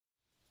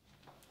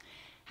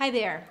Hi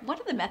there. One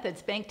of the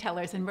methods bank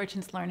tellers and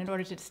merchants learn in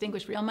order to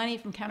distinguish real money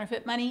from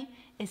counterfeit money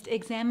is to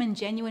examine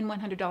genuine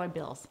 $100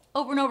 bills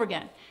over and over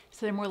again,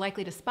 so they're more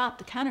likely to spot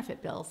the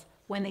counterfeit bills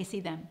when they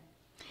see them.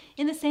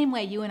 In the same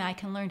way, you and I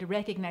can learn to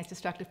recognize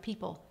destructive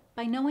people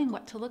by knowing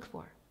what to look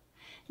for.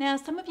 Now,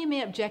 some of you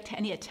may object to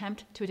any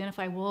attempt to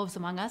identify wolves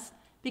among us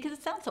because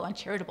it sounds so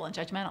uncharitable and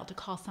judgmental to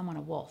call someone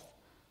a wolf.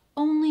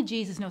 Only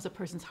Jesus knows a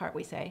person's heart,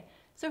 we say,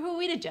 so who are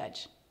we to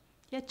judge?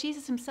 Yet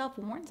Jesus himself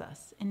warns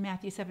us in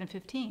Matthew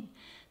 7:15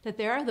 that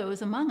there are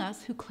those among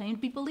us who claim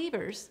to be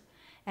believers,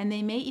 and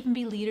they may even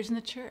be leaders in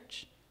the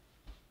church,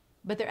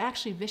 but they're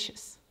actually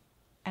vicious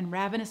and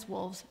ravenous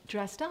wolves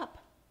dressed up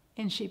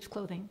in sheep's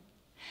clothing.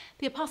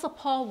 The Apostle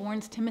Paul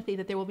warns Timothy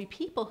that there will be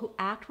people who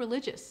act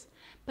religious,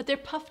 but they're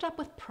puffed up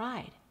with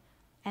pride,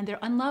 and they're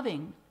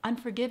unloving,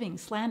 unforgiving,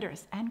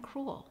 slanderous, and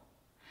cruel.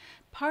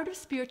 Part of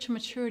spiritual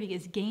maturity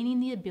is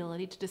gaining the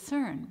ability to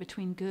discern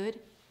between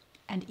good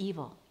and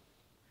evil.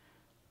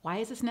 Why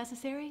is this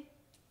necessary?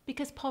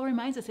 Because Paul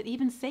reminds us that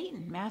even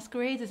Satan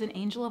masquerades as an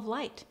angel of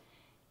light.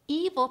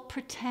 Evil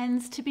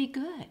pretends to be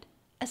good,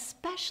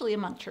 especially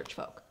among church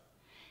folk.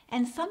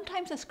 And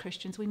sometimes as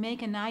Christians, we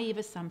make a naive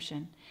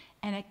assumption,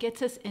 and it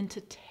gets us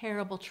into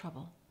terrible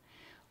trouble.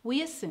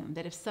 We assume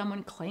that if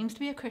someone claims to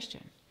be a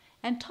Christian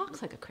and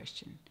talks like a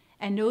Christian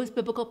and knows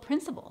biblical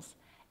principles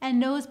and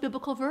knows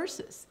biblical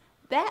verses,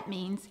 that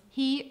means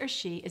he or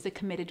she is a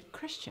committed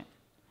Christian.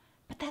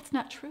 But that's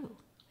not true.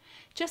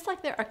 Just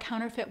like there are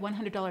counterfeit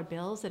 $100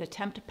 bills that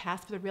attempt to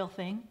pass for the real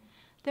thing,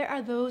 there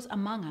are those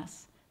among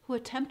us who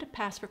attempt to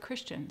pass for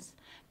Christians,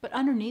 but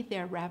underneath they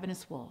are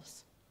ravenous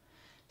wolves.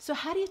 So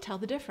how do you tell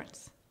the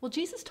difference? Well,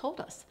 Jesus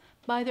told us,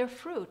 by their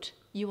fruit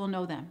you will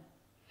know them.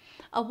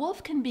 A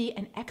wolf can be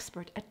an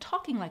expert at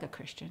talking like a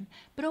Christian,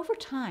 but over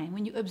time,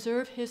 when you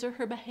observe his or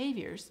her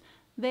behaviors,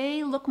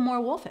 they look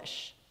more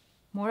wolfish,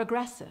 more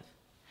aggressive.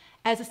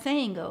 As the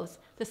saying goes,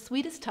 the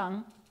sweetest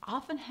tongue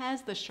often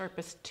has the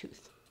sharpest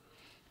tooth.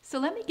 So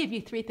let me give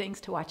you 3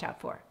 things to watch out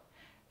for.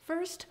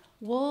 First,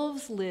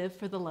 wolves live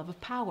for the love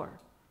of power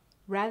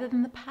rather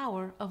than the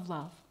power of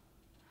love.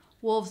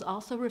 Wolves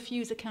also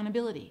refuse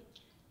accountability.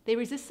 They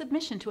resist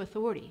submission to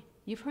authority.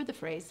 You've heard the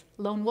phrase,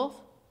 lone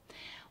wolf.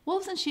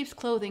 Wolves in sheep's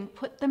clothing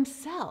put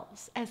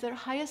themselves as their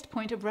highest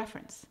point of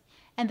reference,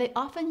 and they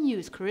often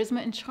use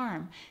charisma and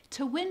charm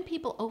to win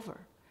people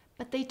over,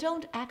 but they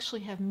don't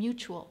actually have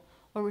mutual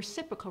or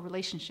reciprocal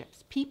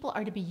relationships. People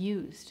are to be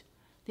used.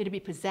 They're to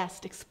be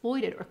possessed,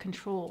 exploited, or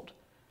controlled,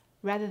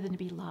 rather than to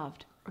be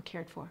loved or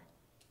cared for.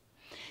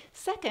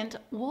 Second,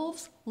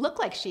 wolves look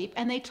like sheep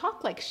and they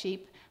talk like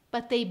sheep,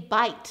 but they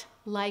bite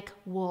like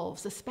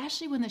wolves,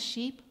 especially when the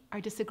sheep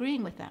are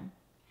disagreeing with them.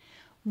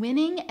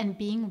 Winning and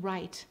being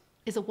right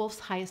is a wolf's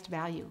highest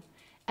value,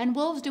 and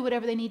wolves do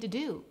whatever they need to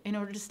do in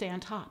order to stay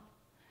on top.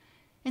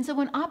 And so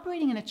when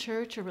operating in a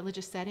church or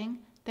religious setting,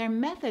 their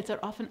methods are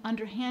often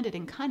underhanded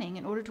and cunning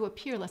in order to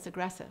appear less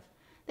aggressive.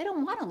 They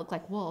don't want to look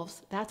like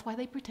wolves. That's why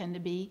they pretend to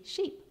be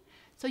sheep.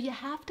 So you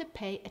have to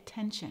pay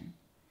attention.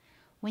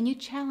 When you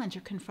challenge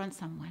or confront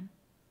someone,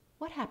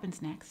 what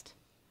happens next?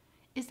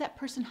 Is that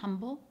person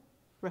humble,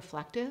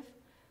 reflective,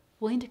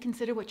 willing to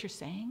consider what you're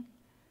saying?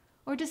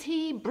 Or does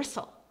he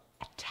bristle,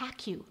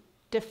 attack you,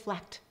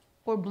 deflect,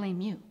 or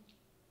blame you?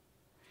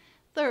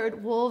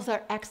 Third, wolves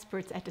are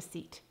experts at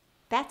deceit.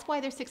 That's why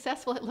they're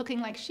successful at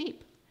looking like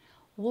sheep.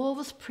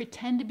 Wolves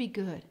pretend to be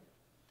good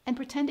and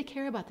pretend to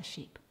care about the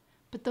sheep.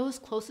 But those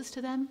closest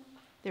to them,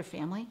 their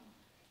family,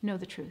 know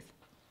the truth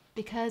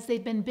because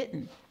they've been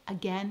bitten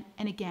again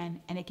and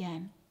again and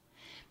again.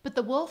 But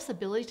the wolf's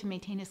ability to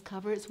maintain his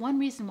cover is one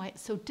reason why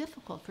it's so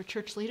difficult for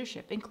church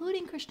leadership,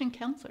 including Christian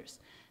counselors,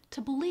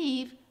 to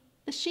believe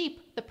the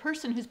sheep, the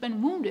person who's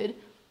been wounded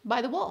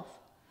by the wolf.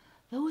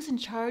 Those in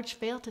charge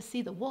fail to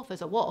see the wolf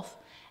as a wolf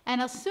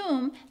and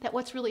assume that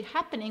what's really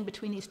happening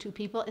between these 2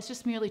 people is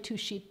just merely 2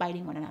 sheep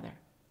biting one another.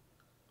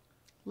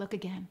 Look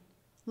again.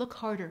 Look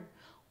harder.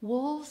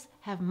 Wolves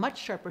have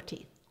much sharper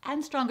teeth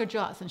and stronger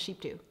jaws than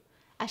sheep do.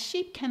 A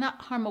sheep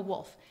cannot harm a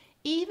wolf,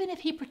 even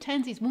if he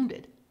pretends he's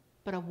wounded,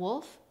 but a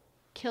wolf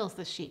kills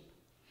the sheep.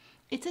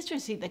 It's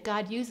interesting that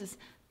God uses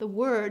the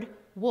word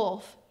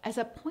wolf as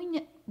a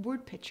poignant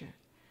word picture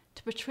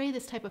to portray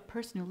this type of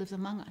person who lives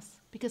among us,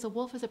 because a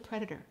wolf is a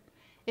predator.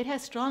 It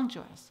has strong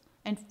jaws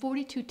and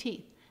 42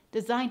 teeth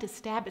designed to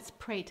stab its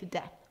prey to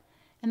death.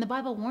 And the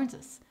Bible warns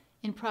us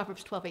in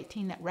Proverbs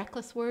 12:18 that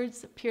reckless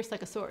words pierce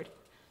like a sword.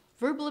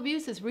 Verbal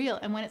abuse is real,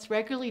 and when it's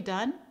regularly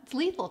done, it's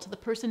lethal to the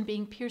person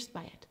being pierced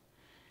by it.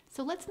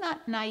 So let's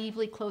not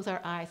naively close our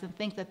eyes and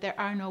think that there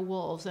are no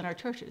wolves in our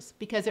churches,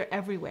 because they're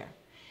everywhere.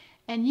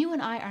 And you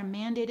and I are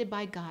mandated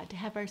by God to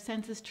have our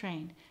senses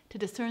trained to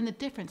discern the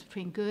difference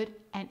between good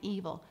and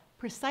evil,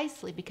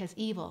 precisely because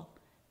evil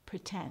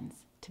pretends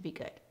to be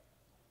good.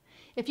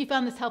 If you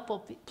found this helpful,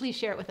 please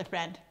share it with a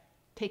friend.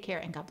 Take care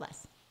and God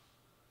bless.